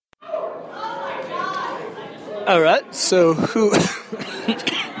Alright, so who...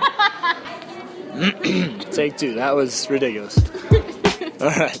 Take two, that was ridiculous.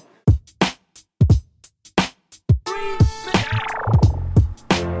 Alright.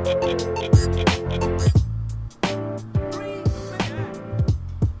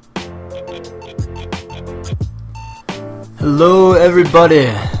 Hello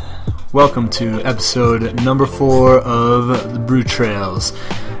everybody, welcome to episode number 4 of the Brew Trails.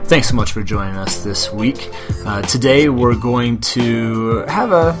 Thanks so much for joining us this week. Today we're going to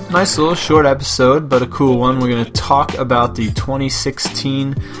have a nice little short episode, but a cool one. We're going to talk about the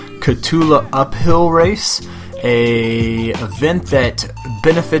 2016 Kahtoola Uphill Race, a event that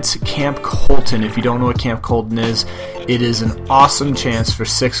benefits Camp Colton. If you don't know what Camp Colton is, it is an awesome chance for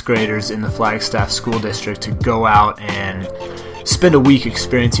 6th graders in the Flagstaff School District to go out and spend a week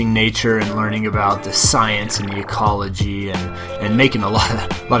experiencing nature and learning about the science and the ecology and making a lot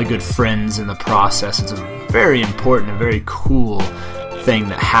of good friends in the process. It's a very important and very cool thing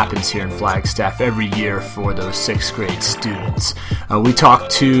that happens here in Flagstaff every year for those 6th grade students. We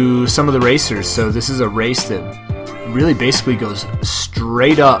talked to some of the racers. So this is a race that really basically goes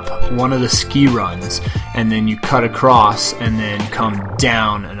straight up one of the ski runs, and then you cut across and then come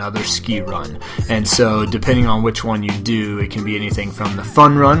down another ski run. And so depending on which one you do, it can be anything from the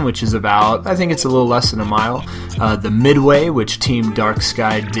fun run, which is about, I think it's a little less than a mile, the midway, which Team Dark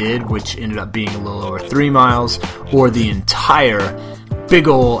Sky did, which ended up being a little over 3 miles, or the entire big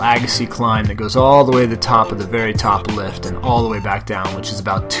ol' Agassiz climb that goes all the way to the top of the very top lift and all the way back down, which is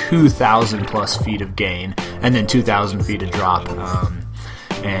about 2,000 plus feet of gain and then 2,000 feet of drop.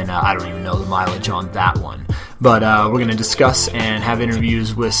 And I don't even know the mileage on that one. But we're going to discuss and have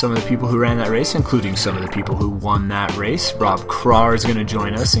interviews with some of the people who ran that race, including some of the people who won that race. Rob Craw is going to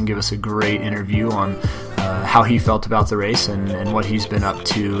join us and give us a great interview on how he felt about the race and what he's been up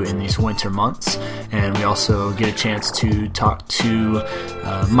to in these winter months. And we also get a chance to talk to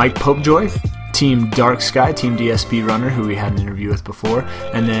Mike Popejoy, Team Dark Sky, Team DSP runner, who we had an interview with before,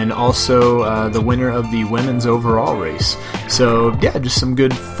 and then also the winner of the women's overall race. So yeah, just some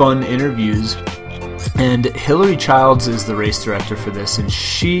good fun interviews. And Hillary Childs is the race director for this, and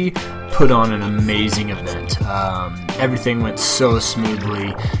she put on an amazing event. Everything went so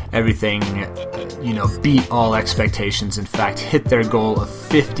smoothly. Everything, beat all expectations. In fact, hit their goal of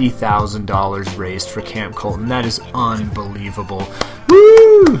 $50,000 raised for Camp Colton. That is unbelievable.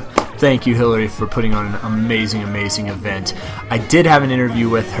 Woo! Thank you, Hillary, for putting on an amazing, amazing event. I did have an interview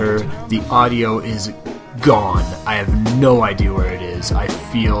with her. The audio is gone. I have no idea where it is. I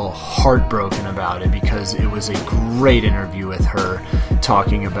feel heartbroken about it because it was a great interview with her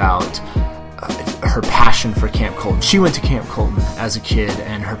talking about her passion for Camp Colton. She went to Camp Colton as a kid,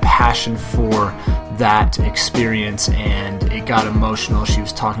 and her passion for that experience, and it got emotional. She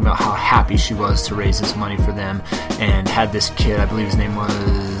was talking about how happy she was to raise this money for them, and had this kid, I believe his name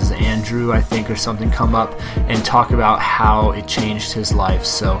was Andrew, I think, or something, come up and talk about how it changed his life.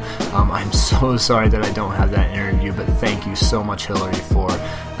 So I'm so sorry that I don't have that interview, but thank you so much, Hillary, for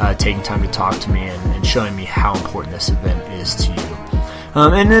taking time to talk to me and showing me how important this event is to you.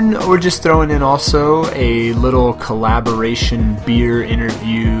 And then we're just throwing in also a little collaboration beer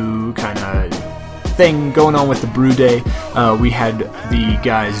interview kind of thing going on with the Brew Day. We had the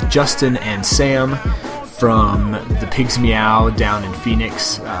guys Justin and Sam from the Pigs Meow down in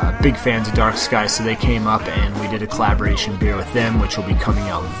Phoenix, big fans of Dark Sky, so they came up and we did a collaboration beer with them, which will be coming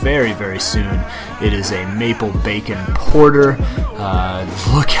out very, very soon. It is a maple bacon porter.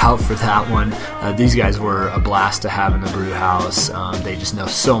 Look out for that one. These guys were a blast to have in the brew house. They just know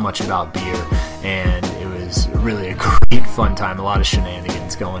so much about beer, and it was really a great fun time. A lot of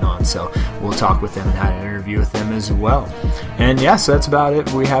shenanigans going on, so we'll talk with them and have an interview with them as well. And yeah, so that's about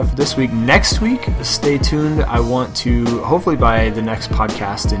it we have for this week. Next week, stay tuned. I want to, hopefully by the next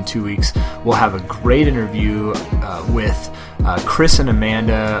podcast in 2 weeks, we'll have a great interview with Chris and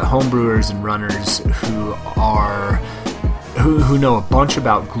Amanda, homebrewers and runners who know a bunch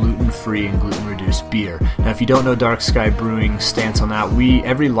about gluten-free and gluten-reduced beer. Now, if you don't know Dark Sky Brewing stance on that,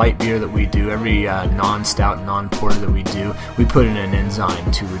 every light beer that we do, every non-stout, non-porter that we do, we put in an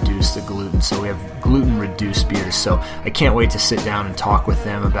enzyme to reduce the gluten. So we have gluten-reduced beers. So I can't wait to sit down and talk with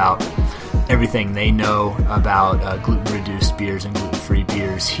them about everything they know about gluten-reduced beers and gluten-free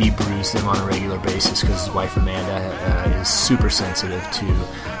beers. He brews them on a regular basis because his wife Amanda is super sensitive to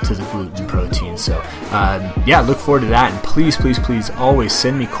the gluten protein. So yeah, look forward to that. And please, please, please always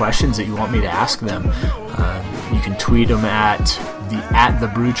send me questions that you want me to ask them. You can tweet them at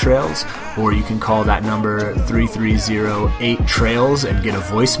the Brew Trails, or you can call that number 330-8-TRAILS and get a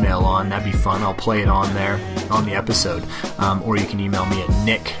voicemail on. That'd be fun. I'll play it on there on the episode. Or you can email me at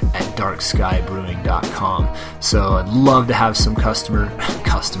nick@darkskybrewing.com. So I'd love to have some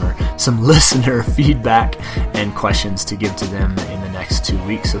some listener feedback and questions to give to them in the next 2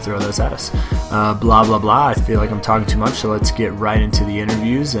 weeks. So throw those at us. Blah, blah, blah. I feel like I'm talking too much, so let's get right into the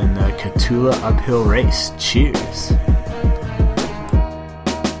interviews and the Kahtoola uphill race. Cheers.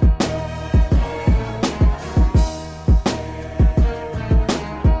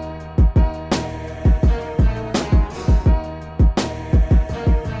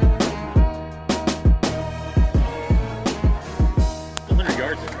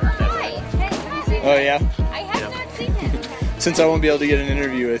 Oh, yeah? I have not seen him. Since I won't be able to get an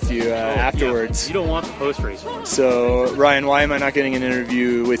interview with you afterwards. Yeah. You don't want the post-race one. So, Ryan, why am I not getting an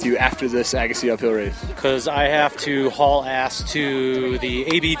interview with you after this Agassiz uphill race? Because I have to haul ass to the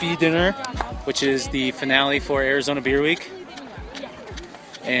ABV dinner, which is the finale for Arizona Beer Week,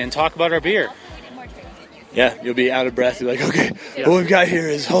 and talk about our beer. Yeah, you'll be out of breath. You're like, okay, what we've got here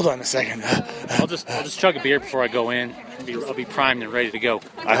is, hold on a second. I'll just chug a beer before I go in. I'll be primed and ready to go.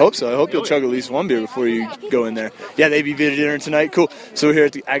 I hope so. I hope you'll chug at least one beer before you go in there. Yeah, the ABV dinner tonight. Cool. So we're here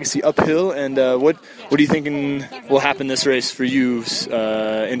at the Agassiz uphill, and what are you thinking will happen this race for you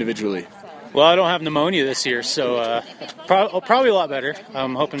individually? Well, I don't have pneumonia this year, so probably a lot better.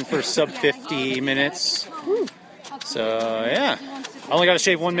 I'm hoping for sub 50 minutes. So, yeah. I only got to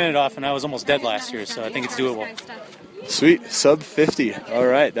shave 1 minute off, and I was almost dead last year, so I think it's doable. Sweet, sub 50. All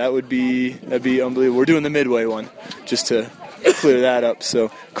right, that'd be unbelievable. We're doing the midway one, just to clear that up.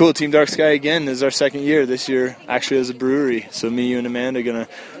 So cool. Team Dark Sky again. This is our second year. This year actually as a brewery. So me, you, and Amanda are gonna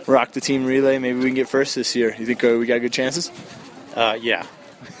rock the team relay. Maybe we can get first this year. You think we got good chances? Yeah.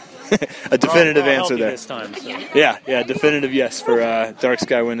 A definitive answer there. This time, so. Yeah, definitive yes for Dark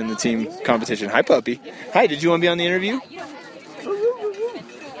Sky winning the team competition. Hi, puppy. Hi. Did you want to be on the interview?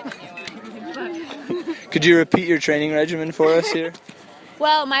 Could you repeat your training regimen for us here?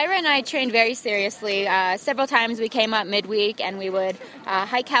 Well, Myra and I trained very seriously. Several times we came up midweek and we would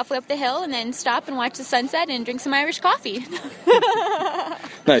hike halfway up the hill and then stop and watch the sunset and drink some Irish coffee.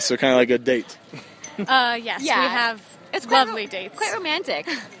 Nice, so kind of like a date. Yes, Yeah. we have It's lovely dates. Quite romantic.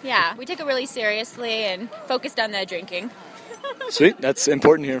 Yeah, we took it really seriously and focused on the drinking. Sweet, that's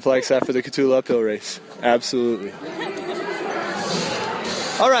important here in Flagstaff for the Kahtoola uphill race. Absolutely.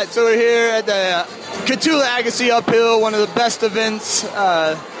 All right, so we're here at the Kahtoola Agassiz uphill, one of the best events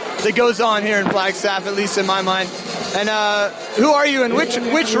that goes on here in Flagstaff, at least in my mind. And who are you, and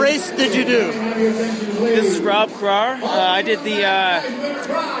which race did you do? This is Rob Krar. I did the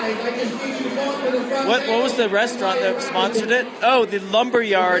what was the restaurant that sponsored it? Oh, the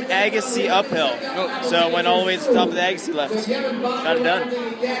Lumberyard Agassiz uphill. So I went all the way to the top of the Agassiz lift. Got it done.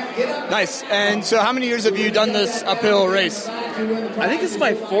 Nice. And so how many years have you done this uphill race? I think this is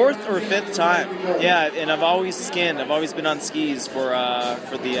my 4th or 5th time. Yeah, and I've always skinned. I've always been on skis for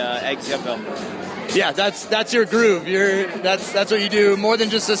the Agassiz uphill. Yeah, that's your groove. That's what you do. More than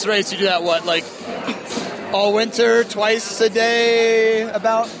just this race, you do that like all winter, twice a day,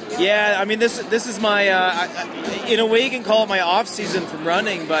 about? Yeah, I mean this is my in a way you can call it my off season from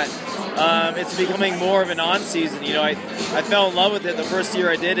running, but it's becoming more of an on season. You know, I fell in love with it the first year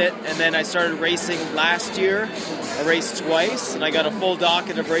I did it, and then I started racing last year. I raced twice, and I got a full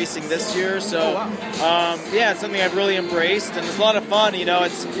docket of racing this year. So, yeah, it's something I've really embraced, and it's a lot of fun. You know,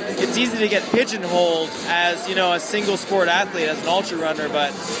 it's easy to get pigeonholed as, you know, a single sport athlete, as an ultra runner,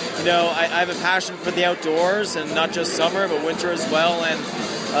 but, you know, I have a passion for the outdoors, and not just summer, but winter as well, and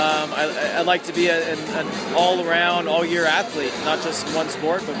I like to be an all-around, all-year athlete, not just one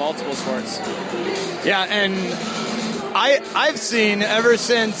sport, but multiple sports. Yeah, and I've seen ever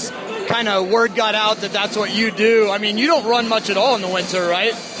since kind of word got out that that's what you do. I mean, you don't run much at all in the winter,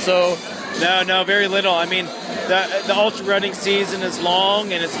 right? So No, very little. I mean, the ultra running season is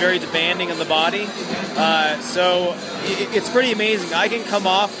long and it's very demanding on the body. So it's pretty amazing. I can come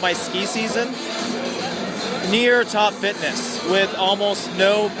off my ski season near top fitness with almost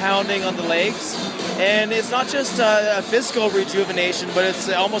no pounding on the legs. And it's not just a physical rejuvenation, but it's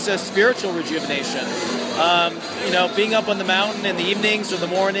almost a spiritual rejuvenation. You know, being up on the mountain in the evenings or the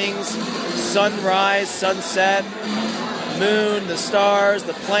mornings, sunrise, sunset, moon, the stars,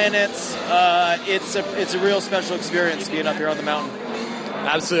 the planets, it's a real special experience being up here on the mountain.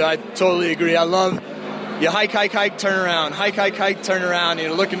 Absolutely, I totally agree. I love you hike, turn around, hike, turn around.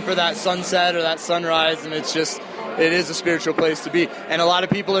 You're looking for that sunset or that sunrise, and it is a spiritual place to be. And a lot of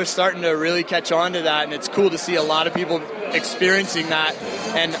people are starting to really catch on to that, and it's cool to see a lot of people experiencing that.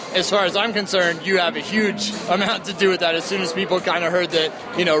 And as far as I'm concerned, you have a huge amount to do with that. As soon as people kind of heard that,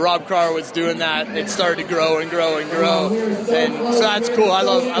 Rob Carr was doing that, it started to grow and grow and grow. And so that's cool. I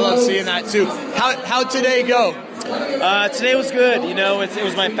love seeing that too. How'd today go? Today was good. It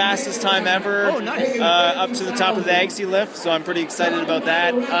was my fastest time ever. Oh, nice. Up to the top of the Agassi lift, so I'm pretty excited about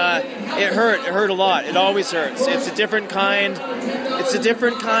that. It hurt a lot. It always hurts. It's a different kind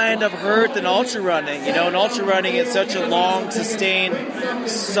of hurt than ultra running. In ultra running, it's such a long, sustained,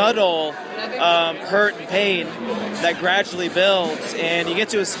 subtle hurt and pain that gradually builds, and you get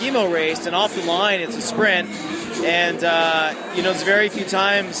to a skimo race, and off the line, it's a sprint, and there's very few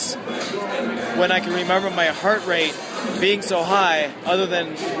times when I can remember my heart rate being so high other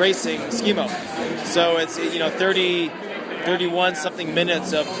than racing skimo. So it's 31 something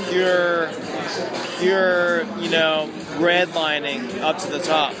minutes of pure redlining up to the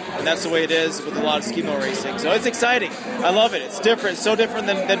top, and that's the way it is with a lot of skimo racing. So it's exciting. I love it. It's different, so different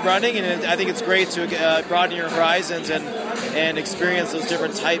than running, and I think it's great to broaden your horizons and experience those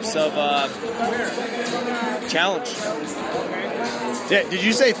different types of challenge. Yeah, did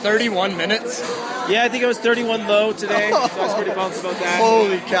you say 31 minutes? Yeah, I think it was 31 low today, so I was pretty pumped about that.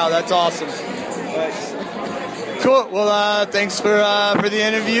 Holy cow, that's awesome. Thanks. Cool. Well, thanks for the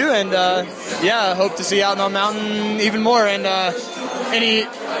interview, and hope to see you out on the mountain even more. And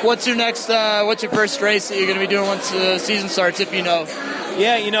what's your first race that you're going to be doing once the season starts, if you know?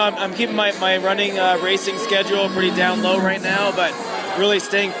 Yeah, I'm keeping my running racing schedule pretty down low right now, but really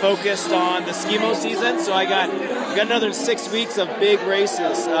staying focused on the skimo season. So I got another 6 weeks of big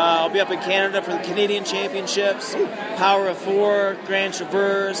races. I'll be up in Canada for the Canadian Championships, Power of Four, Grand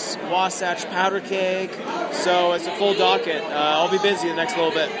Traverse, Wasatch Powder Keg. So it's a full docket. I'll be busy the next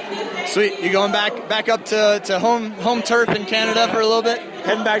little bit. Sweet. You going back up to home turf in Canada for a little bit?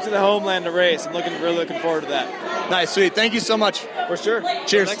 Heading back to the homeland to race. I'm really looking forward to that. Nice, sweet. Thank you so much. For sure.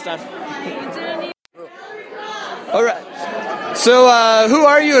 Cheers. Next time. All right. So, who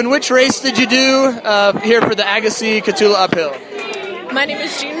are you, and which race did you do here for the Agassi Kahtoola uphill? My name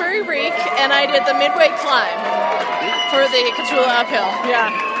is Jean Marie Reek, and I did the midway climb for the Kahtoola uphill.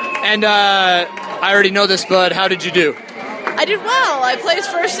 Yeah. And I already know this, but how did you do? I did well. I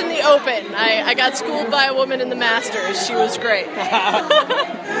placed first in the Open. I got schooled by a woman in the Masters. She was great.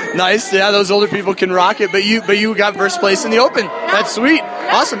 Nice. Yeah, those older people can rock it. But you got first place in the Open. Yeah. That's sweet.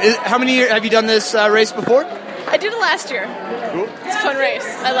 Yeah. Awesome. How many years have you done this race before? I did it last year. Cool. It's a fun race.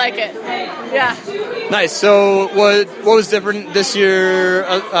 I like it. Yeah. Nice. So what was different this year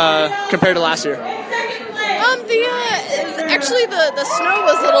compared to last year? Actually, the snow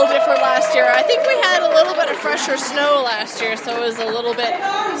was a little different last year. I think we had a little bit of fresher snow last year, so it was a little bit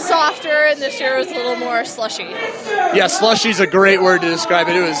softer, and this year it was a little more slushy. Yeah, slushy's a great word to describe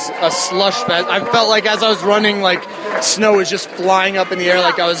it. It was a slush fest. I felt like as I was running, like snow was just flying up in the air,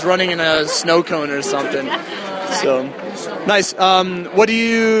 like I was running in a snow cone or something. So nice. So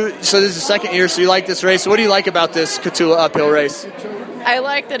this is the second year, so you like this race. So what do you like about this Kahtoola uphill race? I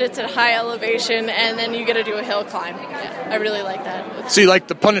like that it's at high elevation, and then you get to do a hill climb. Yeah, I really like that. So you like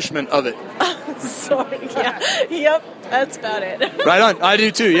the punishment of it? Sorry. Yeah. Yep. That's about it. Right on. I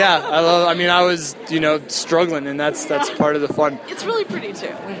do too. Yeah. I was struggling, and that's part of the fun. It's really pretty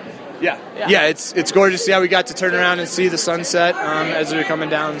too. Yeah. It's gorgeous. Yeah, we got to turn around and see the sunset as we were coming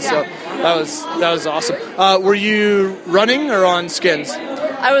down. Yeah. So that was awesome. Were you running or on skins?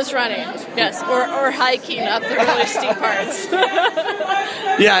 I was running, yes, or hiking up the really steep parts.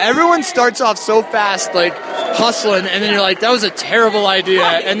 Yeah, everyone starts off so fast, like hustling, and then you're like, that was a terrible idea,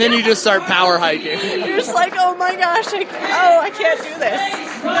 and then you just start power hiking. You're just like, oh my gosh, I can't do this.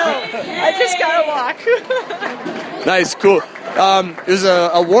 No, I just gotta walk. Nice, cool. It was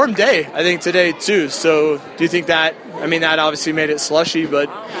a warm day, I think, today too. So do you think that obviously made it slushy, but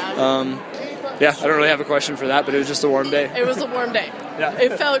yeah, I don't really have a question for that, but it was just a warm day. It was a warm day. Yeah.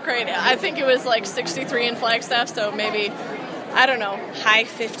 It felt great. I think it was like 63 in Flagstaff, so maybe, I don't know, high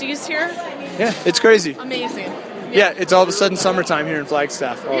 50s here. Yeah, it's crazy. Amazing. Yeah, it's all of a sudden summertime here in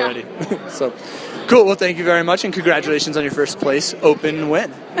Flagstaff already. Yeah. So, cool. Well, thank you very much, and congratulations on your first place Open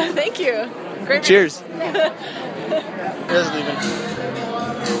win. Thank you. Great. Cheers.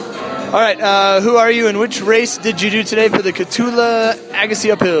 All right, who are you, and which race did you do today for the Kahtoola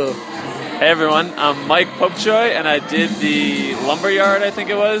Agassi uphill? Hey everyone, I'm Mike Popejoy, and I did the lumberyard, I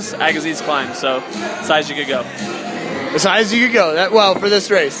think it was, Agassiz's climb, so as high as you could go. As high as you could go, for this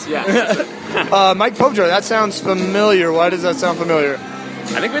race? Yeah. Mike Popejoy, that sounds familiar. Why does that sound familiar?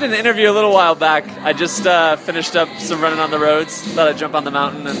 I think we did an interview a little while back. I just finished up some running on the roads, thought I'd jump on the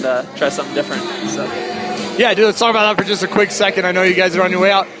mountain and try something different. So. Yeah, dude, let's talk about that for just a quick second. I know you guys are on your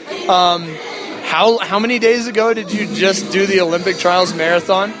way out. How many days ago did you just do the Olympic Trials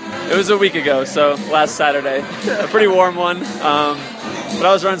Marathon? It was a week ago, so last Saturday. A pretty warm one, but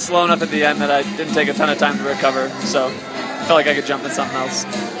I was running slow enough at the end that I didn't take a ton of time to recover, so I felt like I could jump in something else.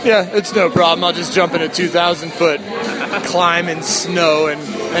 Yeah, it's no problem. I'll just jump in a 2,000-foot climb in snow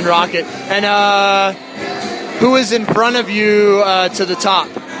and rock it. And who was in front of you to the top?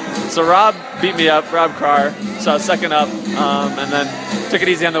 So Rob beat me up, Rob Carr, so I was second up, and then took it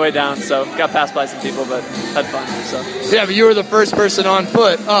easy on the way down, so got passed by some people, but had fun. So yeah, but you were the first person on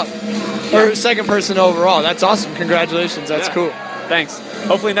foot up, or second person overall. That's awesome. Congratulations. That's cool. Thanks.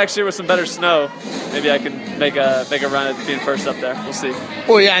 Hopefully next year with some better snow, maybe I can make a run at being first up there. We'll see.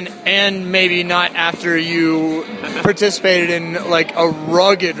 Well, yeah, and maybe not after you participated in like a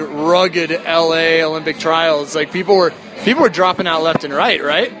rugged LA Olympic trials. Like people were dropping out left and right?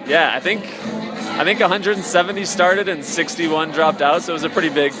 Yeah, I think 170 started and 61 dropped out, so it was a pretty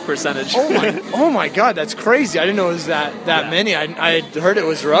big percentage. Oh my God, that's crazy! I didn't know it was that many. I heard it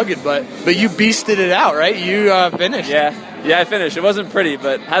was rugged, but you beasted it out, right? You finished. Yeah, I finished. It wasn't pretty,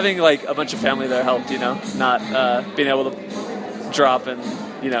 but having like a bunch of family there helped. Not being able to drop and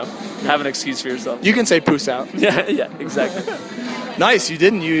have an excuse for yourself. You can say "poos out." Yeah, exactly. Nice, you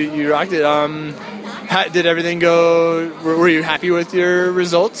didn't. You rocked it. Did everything go? Were you happy with your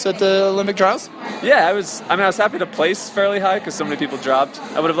results at the Olympic trials? Yeah, I was happy to place fairly high because so many people dropped.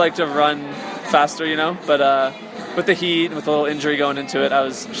 I would have liked to have run faster, but with the heat and with a little injury going into it, I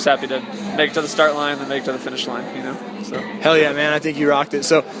was just happy to make it to the start line and make it to the finish line, So hell yeah, man! I think you rocked it.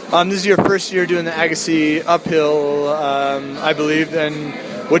 So this is your first year doing the Agassiz uphill, I believe. And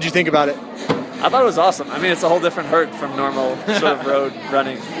what did you think about it? I thought it was awesome. I mean, it's a whole different hurt from normal sort of road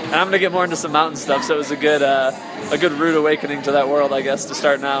running. And I'm going to get more into some mountain stuff, so it was a good rude awakening to that world, I guess, to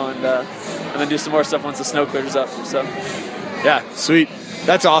start now and then do some more stuff once the snow clears up. So, yeah, sweet.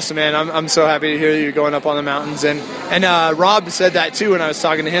 That's awesome, man. I'm so happy to hear that you're going up on the mountains. And Rob said that, too, when I was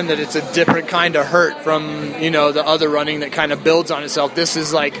talking to him, that it's a different kind of hurt from, the other running that kind of builds on itself. This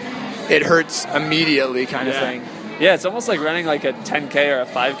is like it hurts immediately kind of thing. Yeah, it's almost like running like a 10K or a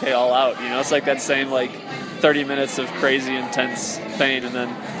 5K all out. It's like that same 30 minutes of crazy intense pain and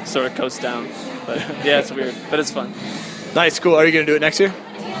then sort of coast down. But yeah, it's weird, but it's fun. Nice, cool. Are you going to do it next year?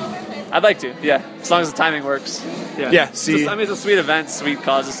 I'd like to, yeah, as long as the timing works. Yeah. See, it's a sweet event, sweet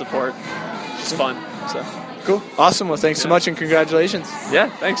cause of support. It's just fun. So cool, awesome. Well, thanks so much and congratulations. Yeah,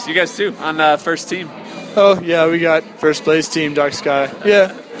 thanks. You guys too on first team. Oh yeah, we got first place team Dark Sky.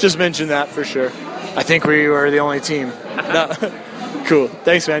 Yeah, just mention that for sure. I think we were the only team. No. Cool.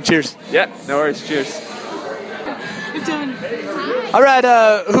 Thanks, man. Cheers. Yeah, no worries. Cheers. All right,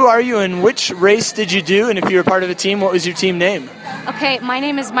 who are you and which race did you do? And if you were part of a team, what was your team name? Okay, my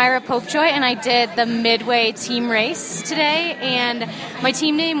name is Myra Popejoy, and I did the Midway team race today, and my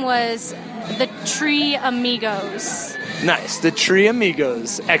team name was the Tree Amigos. Nice, the Tree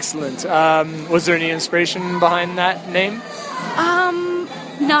Amigos. Excellent. Was there any inspiration behind that name?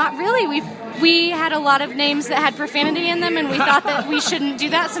 Not really. We had a lot of names that had profanity in them, and we thought that we shouldn't do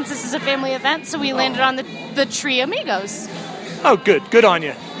that since this is a family event, so we landed on the Tree Amigos. Oh, good. Good on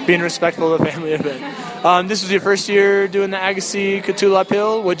you. Being respectful of the family event. This was your first year doing the Agassiz Kahtoola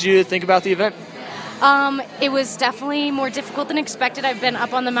uphill. What did you think about the event? It was definitely more difficult than expected. I've been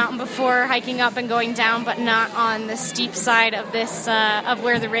up on the mountain before, hiking up and going down, but not on the steep side of this of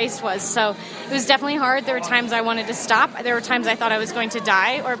where the race was. So it was definitely hard. There were times I wanted to stop. There were times I thought I was going to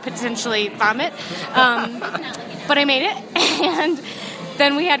die or potentially vomit. But I made it, and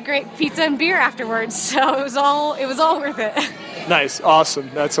then we had great pizza and beer afterwards. So it was all worth it. Nice, awesome.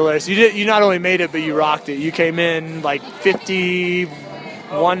 That's hilarious. You not only made it, but you rocked it. You came in like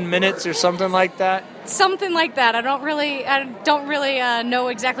 51 minutes or something like that. Something like that. I don't really know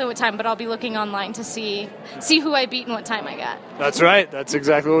exactly what time, but I'll be looking online to see who I beat and what time I got. That's right. That's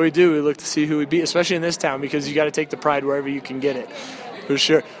exactly what we do. We look to see who we beat, especially in this town, because you got to take the pride wherever you can get it. For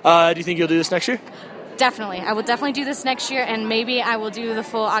sure. Do you think you'll do this next year? Definitely. I will definitely do this next year, and maybe I will do the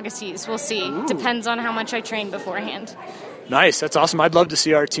full Agassiz. We'll see. Ooh. Depends on how much I train beforehand. Nice. That's awesome. I'd love to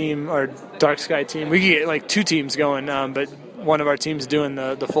see our team, our Dark Sky team. We could get like two teams going, but one of our teams doing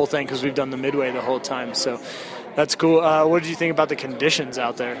the full thing because we've done the midway the whole time. So that's cool. What did you think about the conditions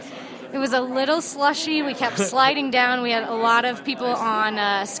out there? It was a little slushy. We kept sliding down. We had a lot of people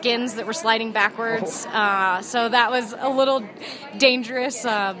on skins that were sliding backwards. So that was a little dangerous.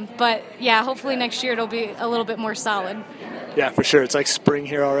 But, yeah, hopefully next year it'll be a little bit more solid. Yeah, for sure. It's like spring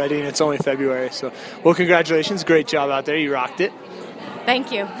here already, and it's only February. So, well, congratulations. Great job out there. You rocked it.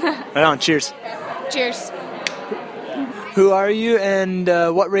 Thank you. Right on. Cheers. Cheers. Who are you, and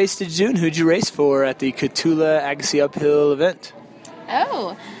what race did you do, and who'd you race for at the Kahtoola Agassiz Uphill event?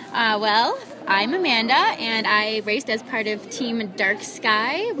 Oh, well, I'm Amanda, and I raced as part of Team Dark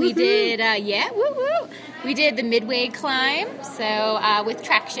Sky. We did, we did the midway climb, so with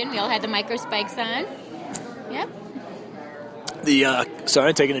traction. We all had the micro spikes on. Yep.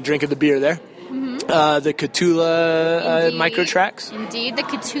 Sorry, taking a drink of the beer there. The Kahtoola micro tracks. Indeed, the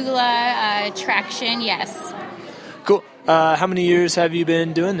Kahtoola traction, yes. Cool. How many years have you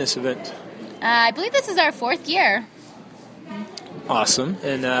been doing this event? I believe this is our 4th year. Awesome.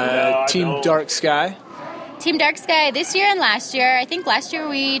 And Team Dark Sky? Team Dark Sky this year and last year. I think last year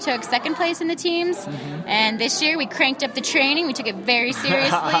we took 2nd place in the teams, and this year we cranked up the training. We took it very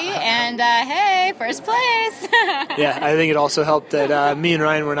seriously, and hey, 1st place. Yeah, I think it also helped that me and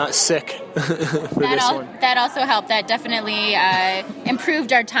Ryan were not sick for this one. That also helped. That definitely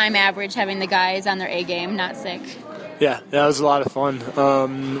improved our time average, having the guys on their A game, not sick. Yeah, that was a lot of fun.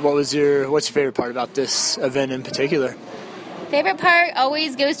 What's your favorite part about this event in particular? Favorite part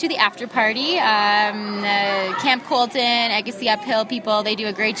always goes to the after party. Camp Colton, Agassiz Uphill people, they do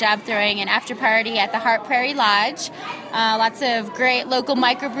a great job throwing an after party at the Hart Prairie Lodge. Lots of great local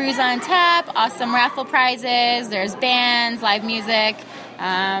microbrews on tap, awesome raffle prizes, there's bands, live music,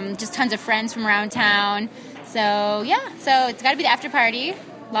 just tons of friends from around town. So it's got to be the after party.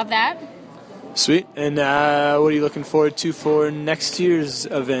 Love that. Sweet. And what are you looking forward to for next year's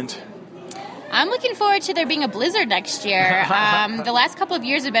event? I'm looking forward to there being a blizzard next year. The last couple of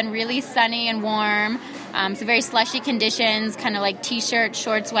years have been really sunny and warm, so very slushy conditions, kind of like t-shirt,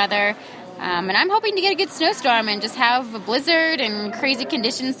 shorts weather. And I'm hoping to get a good snowstorm and just have a blizzard and crazy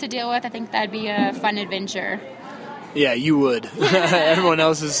conditions to deal with. I think that'd be a fun adventure. Yeah, you would. Everyone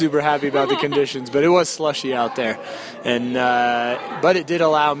else is super happy about the conditions, but it was slushy out there. And but it did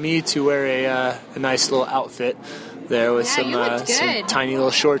allow me to wear a nice little outfit there with some tiny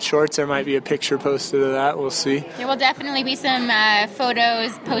little short shorts. There might be a picture posted of that. We'll see. There will definitely be some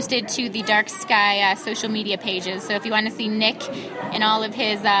photos posted to the Dark Sky social media pages. So if you want to see Nick in all of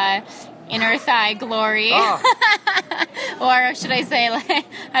his inner thigh glory, or should I say, like,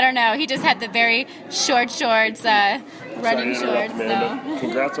 I don't know, he just had the very short shorts, running shorts. So.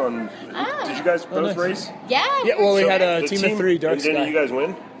 Congrats on. Did you guys both race? Yeah. Yeah. Well, we had a team of 3 Dark Sky. And didn't you guys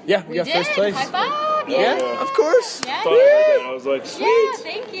win? Yeah, we got did. 1st place. High five. Yeah, of course. Yeah. I thought I heard that. I was like, sweet. Yeah,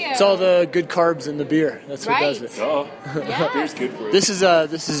 thank you. It's all the good carbs in the beer. That's what does it. Oh, Yeah. beer's good for you. This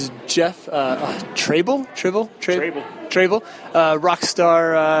is Jeff Trable, rock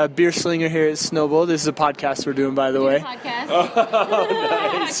star beer slinger here at Snowball. This is a podcast we're doing, by the way. Podcast.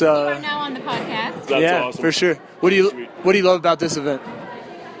 Nice. You are now on the podcast. That's awesome. For sure. What do you love about this event?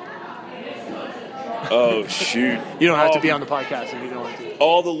 Oh, shoot. You don't have to be on the podcast if you don't want to.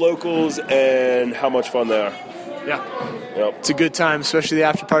 All the locals and how much fun they are. Yeah. Yep. It's a good time, especially the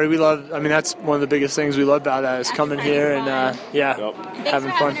after party. That's one of the biggest things we love about it is coming here and, Thanks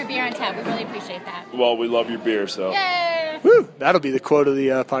having for fun. having our beer on tap. We really appreciate that. Well, we love your beer, so. Yay! Woo! That'll be the quote of the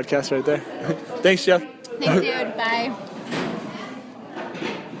podcast right there. Thanks, Jeff. Thanks, dude. Bye.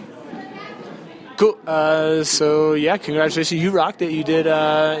 Cool. Congratulations. You rocked it. You did.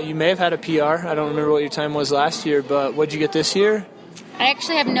 You may have had a PR. I don't remember what your time was last year, but what'd you get this year? I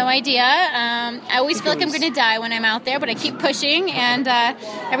actually have no idea. I always feel like I'm going to die when I'm out there, but I keep pushing, and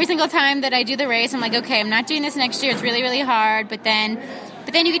every single time that I do the race, I'm like, okay, I'm not doing this next year. It's really, really hard, but then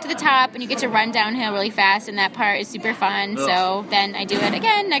you get to the top, and you get to run downhill really fast, and that part is super fun, so then I do it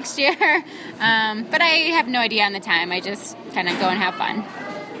again next year. But I have no idea on the time. I just kind of go and have fun.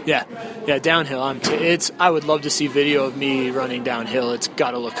 Yeah, downhill. I would love to see video of me running downhill. It's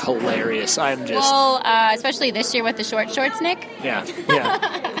got to look hilarious. Especially this year with the short shorts, Nick. Yeah.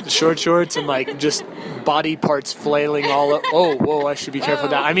 The short shorts and just body parts flailing all up. Oh, whoa! I should be careful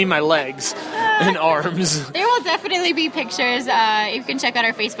with that. I mean my legs and arms. There will definitely be pictures. You can check out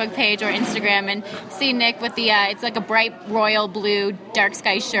our Facebook page or Instagram and see Nick with the. It's like a bright royal blue Dark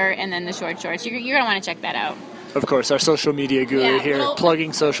Sky shirt and then the short shorts. You're gonna want to check that out. Of course, our social media guru here,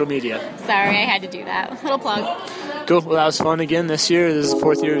 plugging social media. Sorry, I had to do that. Little plug. Cool. Well, that was fun again this year. This is the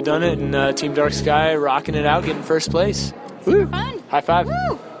 4th year we've done it, and Team Dark Sky rocking it out, getting 1st place. Super fun. High five.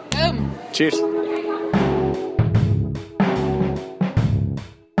 Woo. Boom. Cheers.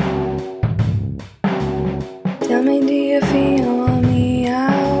 Tell me, do you feel me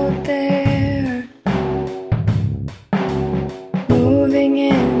out there? Moving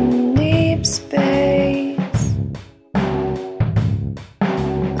in deep space.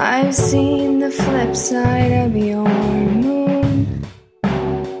 I've seen the flip side of your moon.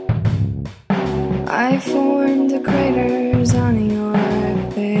 I formed the craters on your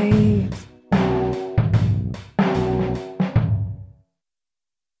face.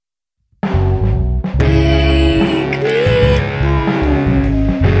 Take me home.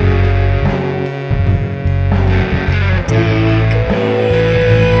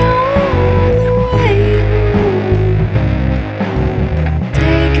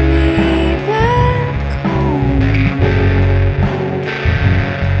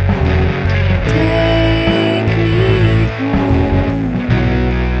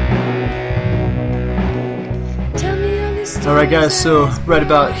 All right, guys, so right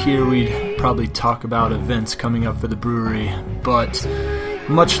about here we'd probably talk about events coming up for the brewery, but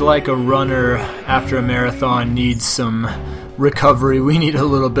much like a runner after a marathon needs some recovery, we need a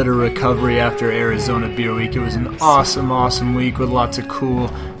little bit of recovery after Arizona Beer Week. It was an awesome week with lots of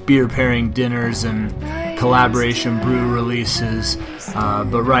cool beer pairing dinners and collaboration brew releases,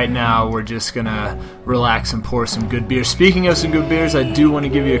 but right now we're just gonna relax and pour some good beer. Speaking of some good beers, I do want to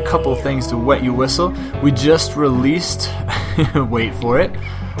give you a couple things to wet your whistle. We just released wait for it,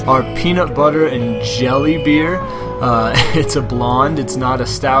 our peanut butter and jelly beer. It's a blonde. It's not a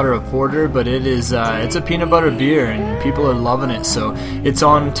stout or a porter, but it's a peanut butter beer, and people are loving it. So it's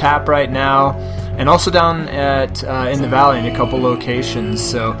on tap right now, and also down at in the Valley in a couple locations.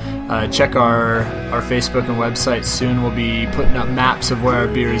 So check our Facebook and website soon. We'll be putting up maps of where our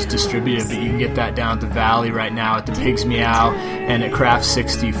beer is distributed, but you can get that down at the Valley right now at the Pig's Meow and at Craft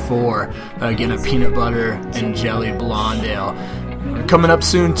 64. Again, a peanut butter and jelly blonde ale. Coming up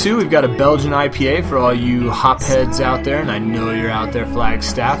soon, too, we've got a Belgian IPA for all you hop heads out there, and I know you're out there,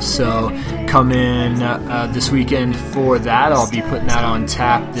 Flagstaff, so come in this weekend for that. I'll be putting that on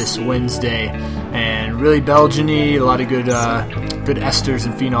tap this Wednesday, and really Belgian-y, a lot of good esters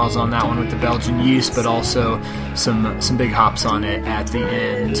and phenols on that one with the Belgian yeast, but also some big hops on it at the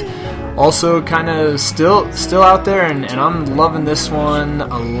end. Also kind of still out there, and I'm loving this one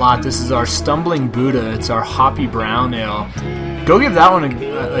a lot. This is our Stumbling Buddha. It's our hoppy brown ale. Go give that one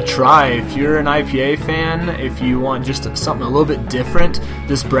a try if you're an IPA fan. If you want just something a little bit different,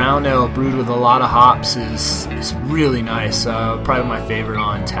 this brown ale brewed with a lot of hops is really nice. Probably my favorite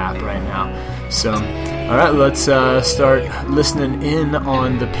on tap right now. So, all right, let's start listening in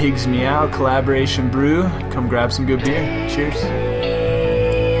on the Pig's Meow collaboration brew. Come grab some good beer. Cheers.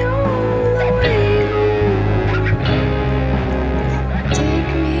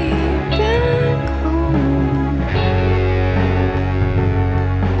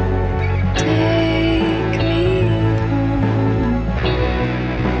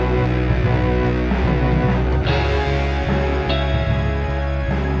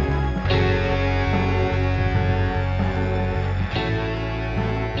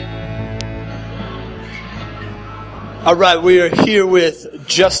 All right, we are here with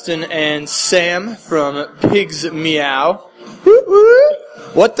Justin and Sam from Pig's Meow.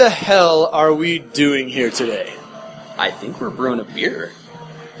 What the hell are we doing here today? I think we're brewing a beer.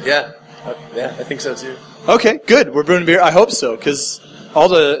 Yeah, I think so too. Okay, good. We're brewing beer. I hope so, because all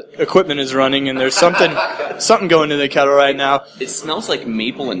the equipment is running and there's something going in the kettle right now. It smells like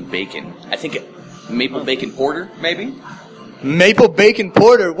maple and bacon. I think maple bacon porter, maybe? Maple bacon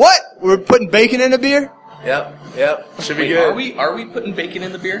porter? What? We're putting bacon in a beer? Yep. Should be Wait, good. Are we putting bacon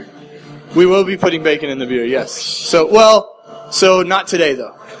in the beer? We will be putting bacon in the beer, yes. So not today,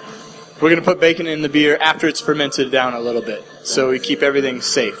 though. We're going to put bacon in the beer after it's fermented down a little bit, so we keep everything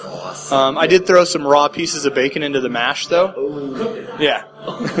safe. I did throw some raw pieces of bacon into the mash, though. Yeah.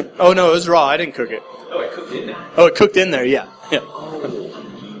 Oh, no, it was raw. I didn't cook it. Oh, it cooked in there. Oh, it cooked in there, yeah.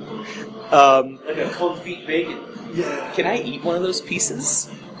 Like a cold feet bacon. Yeah. Can I eat one of those pieces?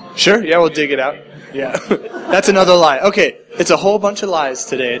 Sure, yeah, we'll dig it out. Yeah, that's another lie. Okay, it's a whole bunch of lies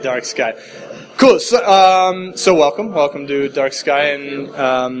today at Dark Sky. Cool. So welcome to Dark Sky and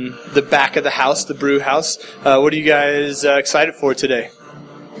the back of the house, the brew house. What are you guys excited for today?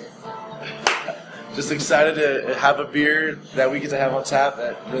 Just excited to have a beer that we get to have on tap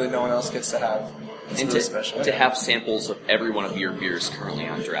that really no one else gets to have. It's really special. To have samples of every one of your beers currently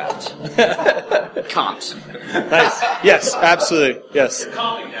on draft. Comped. Nice. Yes, absolutely. Yes.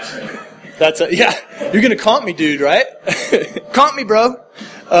 Yeah. You're gonna comp me, dude, right? Comp me, bro.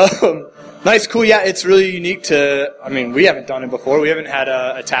 Nice, cool. Yeah, it's really unique to. I mean, we haven't done it before. We haven't had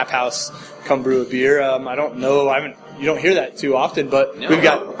a tap house come brew a beer. I don't know. You don't hear that too often, but we've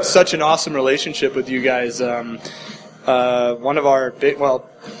got such an awesome relationship with you guys. One of our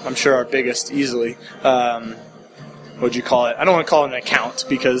I'm sure our biggest easily. What would you call it? I don't want to call it an account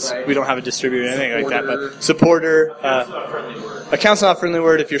because we don't have a distributor or anything like that, but supporter. Account's not a friendly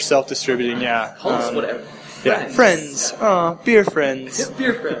word if you're self-distributing, yeah. Call us whatever. Yeah, friends. Oh, beer friends. Yeah,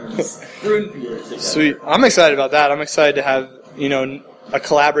 beer friends. Brewing beer together. Sweet. I'm excited about that. I'm excited to have, a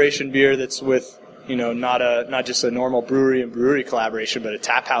collaboration beer that's with, not just a normal brewery and brewery collaboration, but a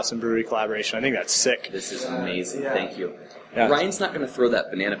tap house and brewery collaboration. I think that's sick. This is amazing. Yeah. Thank you. Yeah. Ryan's not going to throw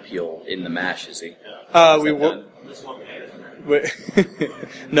that banana peel in the mash, is he? We will.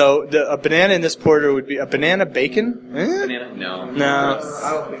 No, a banana in this porter would be a banana bacon? Banana? No.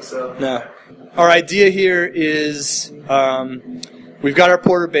 I don't think so. No. Our idea here is we've got our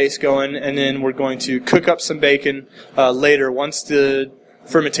porter base going, and then we're going to cook up some bacon later once the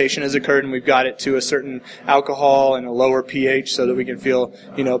fermentation has occurred and we've got it to a certain alcohol and a lower pH so that we can feel,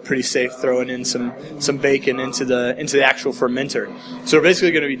 pretty safe throwing in some bacon into the actual fermenter. So we're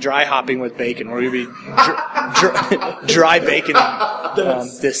basically going to be dry hopping with bacon. We're going to be dry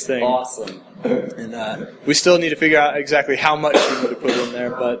baconing this thing. Awesome. And we still need to figure out exactly how much we need to put in there,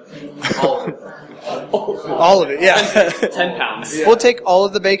 but all of it, yeah. 10 pounds. We'll take all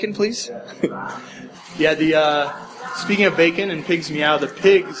of the bacon, please. Yeah, speaking of bacon and pigs meow,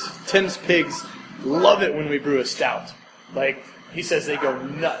 Tim's pigs love it when we brew a stout. Like, he says they go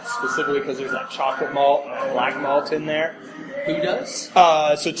nuts, specifically because there's that chocolate malt and black malt in there. Who does?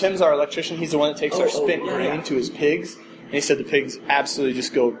 So Tim's our electrician. He's the one that takes our spent grain to his pigs. And he said the pigs absolutely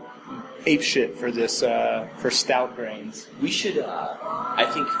just go ape shit for this, for stout grains. We should, I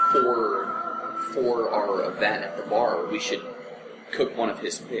think for our event at the bar, we should cook one of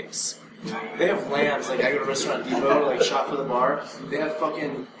his pigs. They have lambs. Like, I go to Restaurant Depot, like, shop for the bar. They have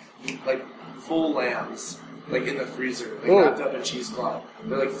fucking, like, full lambs, like, in the freezer, like, wrapped up in cheesecloth.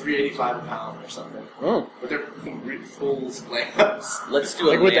 They're like $3.85 a pound or something. Oh. But they're full lambs. Let's do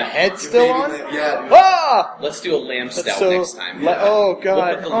a with the head still on? Yeah, dude. Ah! Let's do a lamb stout next time. Oh, God.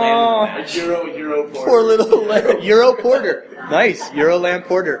 We'll put the lamb in the A Euro porter. Poor little lamb. Euro porter. Nice. Euro lamb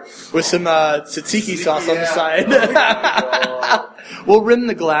porter. With some tzatziki sauce on the side. We'll rim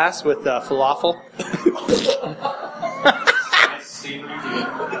the glass with falafel.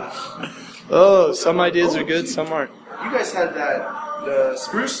 Oh, some ideas are good, some aren't. You guys had the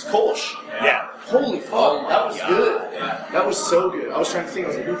spruce kolsch. Yeah. Holy fuck, that was good. Yeah. That was so good. I was trying to think, I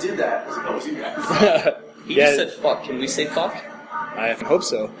was like, who did that? I was like, oh, it was you guys. He just said fuck. Can we say fuck? I hope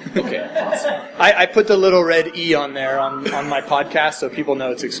so. Okay, awesome. I put the little red E on there on my podcast so people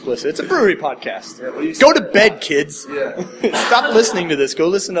know it's explicit. It's a brewery podcast. Yeah, Go to bed, kids. Yeah. Stop listening to this. Go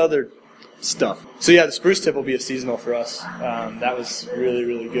listen to other stuff. So yeah, the spruce tip will be a seasonal for us. That was really,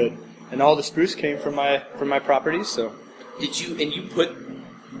 really good. And all the spruce came from my properties, so. Did you put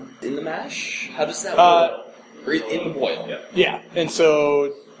in the mash? How does that work? Or in the boil? Yeah,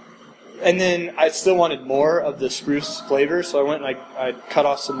 and then I still wanted more of the spruce flavor, so I went and I cut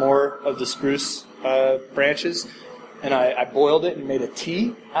off some more of the spruce branches, and I boiled it and made a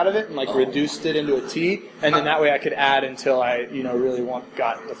tea out of it, and reduced it into a tea, and then that way I could add until I really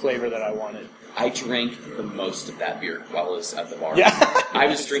got the flavor that I wanted. I drank the most of that beer while I was at the bar. Yeah. I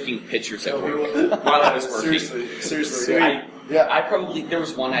was drinking pitchers at work while I was working. Seriously. I probably, there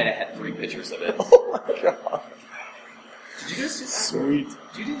was one night I had 3 pitchers of it. Oh my god. Did you guys do Sweet.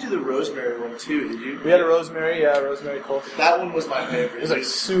 You didn't do the rosemary one too, did you? We had a rosemary cold. That one was my favorite. It was like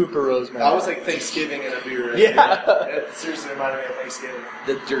super rosemary. That was like Thanksgiving in a beer. Yeah. It seriously reminded me of Thanksgiving.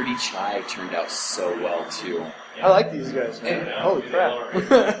 The dirty chai turned out so well too. I like these guys, man. Holy crap.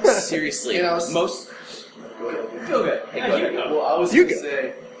 Seriously, Go ahead. Go ahead. Well, I was going to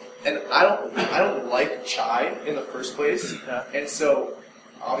say, and I don't like chai in the first place, and so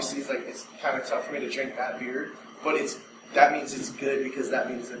obviously it's kind of tough for me to drink that beer, but that means it's good because that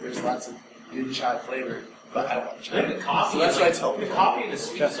means that there's lots of good chai flavor. But I don't like chai. The coffee, so that's what I tell the people. coffee and the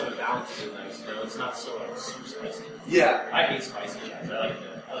sweet sort of balance is nice. It's not so super spicy. Yeah. I hate spicy chai.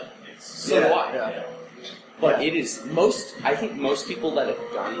 I like the mix. So do I. Yeah. But it is I think most people that have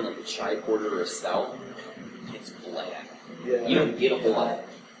done like a chai porter or a stout, it's bland. Yeah. You don't get a whole lot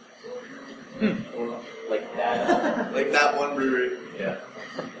like that. Like that one brewery. Yeah.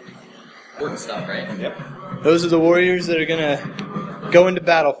 Important stuff, right? Yep. Those are the warriors that are gonna go into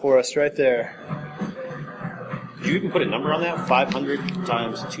battle for us right there. Did you even put a number on that? 500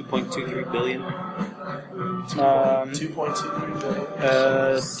 times 2.23 billion? 2.23 billion.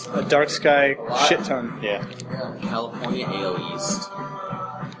 A dark sky shit ton. Yeah. California Ale East.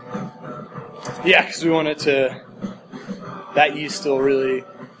 Yeah, because we want it to. That yeast will really.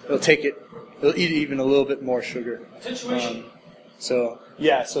 It'll eat even a little bit more sugar. So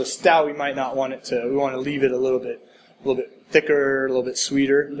stout we might not want it to. We want to leave it a little bit thicker, a little bit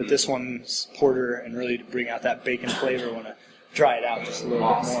sweeter. But this one's porter, and really to bring out that bacon flavor, we want to dry it out just a little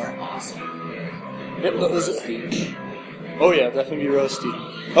bit more. Oh yeah, definitely be roasty.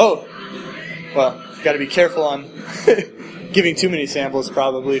 Oh, well, got to be careful on giving too many samples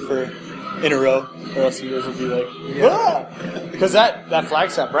probably in a row, or else you guys will be like, because that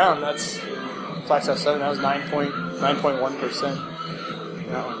Flagstaff Brown, that's Flagstaff 7, that was 9.1%.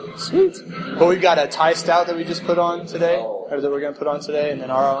 That one. Sweet. But we've got a Thai stout that we just put on today, or that we're going to put on today, and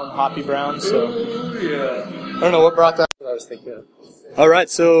then our own hoppy brown. So I don't know what brought that. I was thinking of. All right,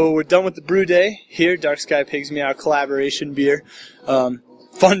 so we're done with the brew day here. Dark Sky Pigs Meow collaboration beer.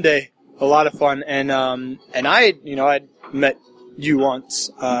 Fun day, a lot of fun, and I'd met you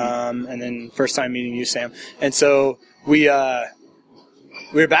once, and then first time meeting you, Sam, and so we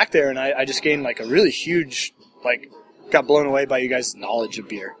we were back there, and I just gained like a really huge, like, got blown away by you guys' knowledge of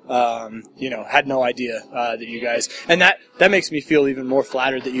beer. Had no idea that you guys, and that makes me feel even more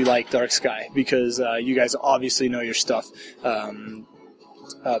flattered that you like Dark Sky, because you guys obviously know your stuff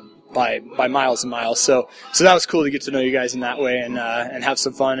by miles and miles. So that was cool to get to know you guys in that way, and have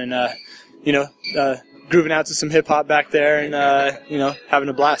some fun, and grooving out to some hip hop back there, and having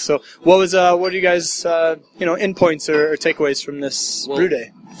a blast. So what are you guys endpoints or takeaways from this brew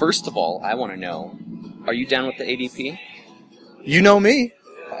day? First of all, I want to know, are you down with the ADP? You know me.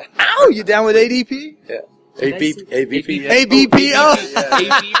 Ow, you down with ADP? Yeah. ABP. ABP. Oh.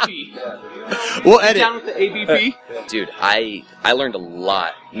 ABP. We'll edit. Down with the ABP? Dude, I learned a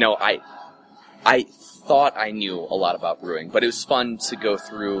lot. No, I thought I knew a lot about brewing, but it was fun to go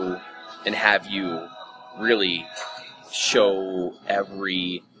through and have you really show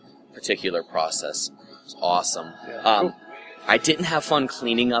every particular process. It's awesome. Cool. I didn't have fun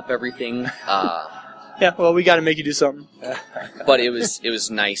cleaning up everything. Yeah, well, we got to make you do something. But it was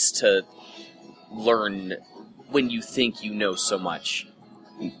nice to learn when you think you know so much.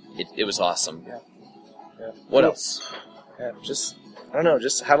 It was awesome. Yeah. What else? Yeah, I don't know,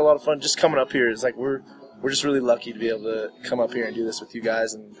 just had a lot of fun. Just coming up here, it's like we're just really lucky to be able to come up here and do this with you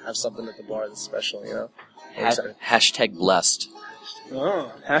guys and have something at the bar that's special, you know? Hashtag blessed.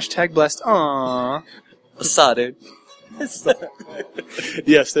 Oh, hashtag blessed. Aww. Saw, dude.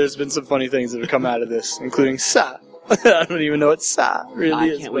 Yes, there's been some funny things that have come out of this, including sa. I don't even know what sa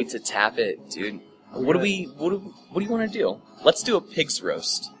really is. I can't wait to tap it, dude. What do you want to do? Let's do a pig's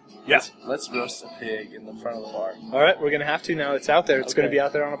roast. Yeah. Let's roast a pig in the front of the bar. All right, we're going to have to now. It's out there. It's going to be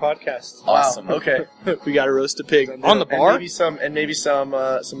out there on a podcast. Awesome. Wow. Okay. We got to roast a pig on the bar? And maybe some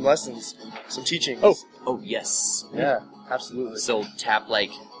lessons, some teachings. Oh, yes. Yeah, absolutely. So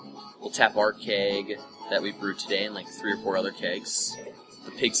we'll tap our keg that we brewed today and like 3 or 4 other kegs.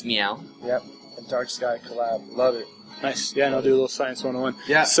 The pig's meow. Yep. And Dark Sky collab. Love it. Nice. Yeah, and I'll do a little Science 101.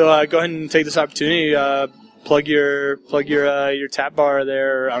 Yeah. So go ahead and take this opportunity. Plug your tap bar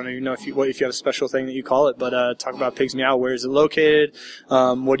there. I don't even know if you have a special thing that you call it, but talk about Pig's Meow. Where is it located?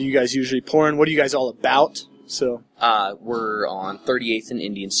 What do you guys usually pouring? What are you guys all about? So we're on 38th and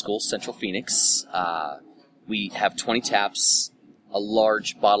Indian School, Central Phoenix. We have 20 taps, a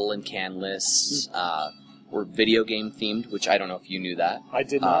large bottle and can list. We're video game themed, which I don't know if you knew that. I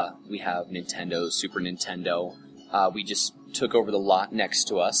did not. We have Nintendo, Super Nintendo. We just took over the lot next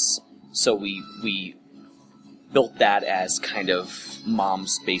to us, so we built that as kind of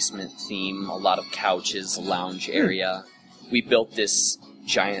mom's basement theme. A lot of couches, a lounge area. We built this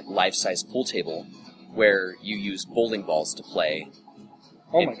giant life-size pool table where you use bowling balls to play.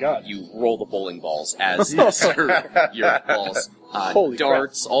 Oh my God! You roll the bowling balls as your balls. Holy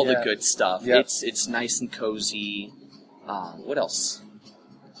darts, crap. all the good stuff. Yep. It's nice and cozy. What else?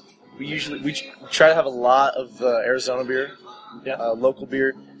 We try to have a lot of Arizona beer, local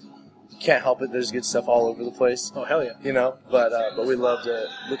beer. Can't help it. There's good stuff all over the place. Oh hell yeah! You know, but we love to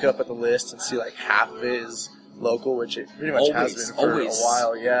look up at the list and see like half of it is local, which it pretty much has been for a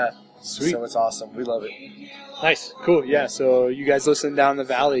while. Yeah, sweet. So it's awesome. We love it. Nice, cool. Yeah. So you guys listening down the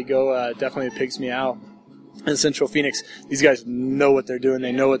valley, go definitely to Pig's Meow in Central Phoenix. These guys know what they're doing.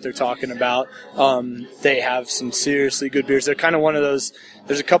 They know what they're talking about. They have some seriously good beers. They're kind of one of those.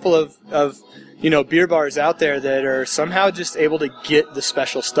 There's a couple of beer bars out there that are somehow just able to get the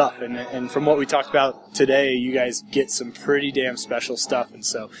special stuff. And from what we talked about today, you guys get some pretty damn special stuff. And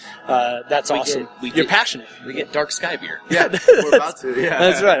so that's awesome. You're passionate. We get Dark Sky beer. Yeah, we're about to. Yeah,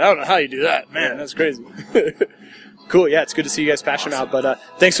 that's right. I don't know how you do that, man. That's crazy. Cool. Yeah, it's good to see you guys passionate out. But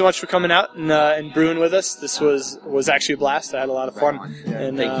thanks so much for coming out and brewing with us. This was actually a blast. I had a lot of fun. Yeah.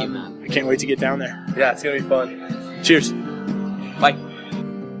 And Thank you, man. I can't wait to get down there. Yeah, it's gonna be fun. Cheers. Bye.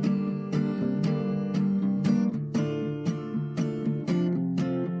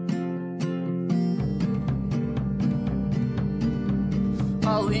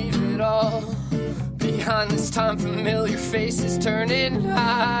 I'll leave it all behind this time. Familiar faces turning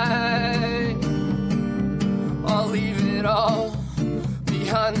high. I'll leave it all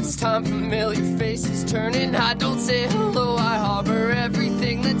behind this time. Familiar faces turning high. Don't say hello. I harbor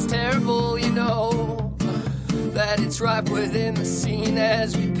everything that's terrible. You know that it's right within the scene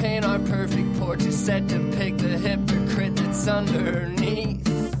as we paint our perfect portrait set to depict the hypocrite that's underneath.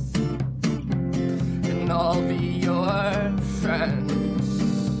 And I'll be your friend,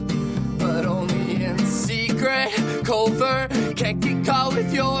 but only in secret, covert. Can't get caught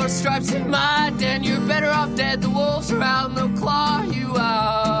with your stripes in my den. You're better off dead. The wolves around, they'll claw you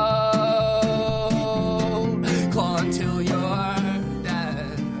out. Claw until you're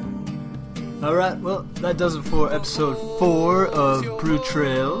dead. All right, well, that does it for episode 4 of Brew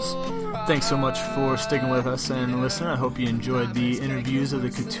Trails. Thanks so much for sticking with us and listening. I hope you enjoyed the interviews of the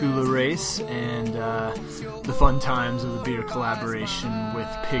Kahtoola race and the fun times of the beer collaboration with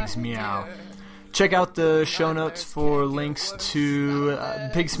Pig's Meow. Check out the show notes for links to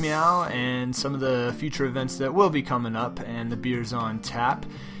Pig's Meow and some of the future events that will be coming up and the beers on tap.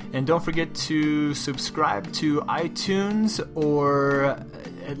 And don't forget to subscribe to iTunes, or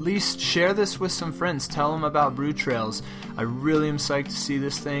at least share this with some friends. Tell them about Brew Trails. I really am psyched to see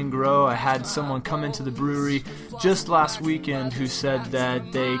this thing grow. I had someone come into the brewery just last weekend who said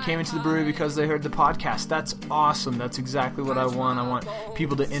that they came into the brewery because they heard the podcast. That's awesome. That's exactly what I want. I want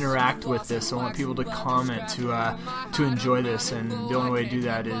people to interact with this. I want people to comment, to enjoy this. And the only way to do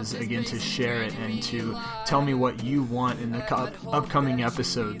that is, again, to share it and to tell me what you want in the upcoming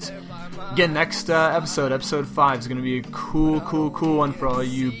episodes. Again, next episode 5, is going to be a cool one for all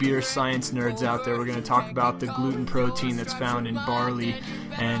you beer science nerds out there. We're going to talk about the gluten protein that's found in barley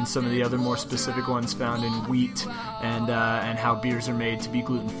and some of the other more specific ones found in wheat, and how beers are made to be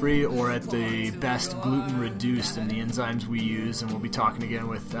gluten-free or at the best gluten-reduced, and the enzymes we use. And we'll be talking again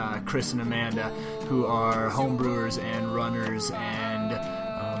with Chris and Amanda, who are home brewers and runners and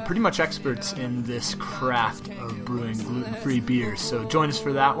pretty much experts in this craft of brewing gluten-free beers. So join us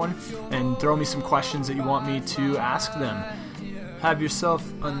for that one, and throw me some questions that you want me to ask them. Have yourself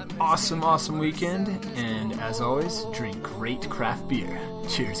an awesome weekend, and as always, drink great craft beer.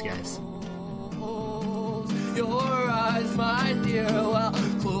 Cheers, guys. Your eyes, my dear, well,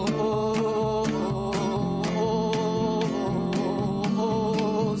 close.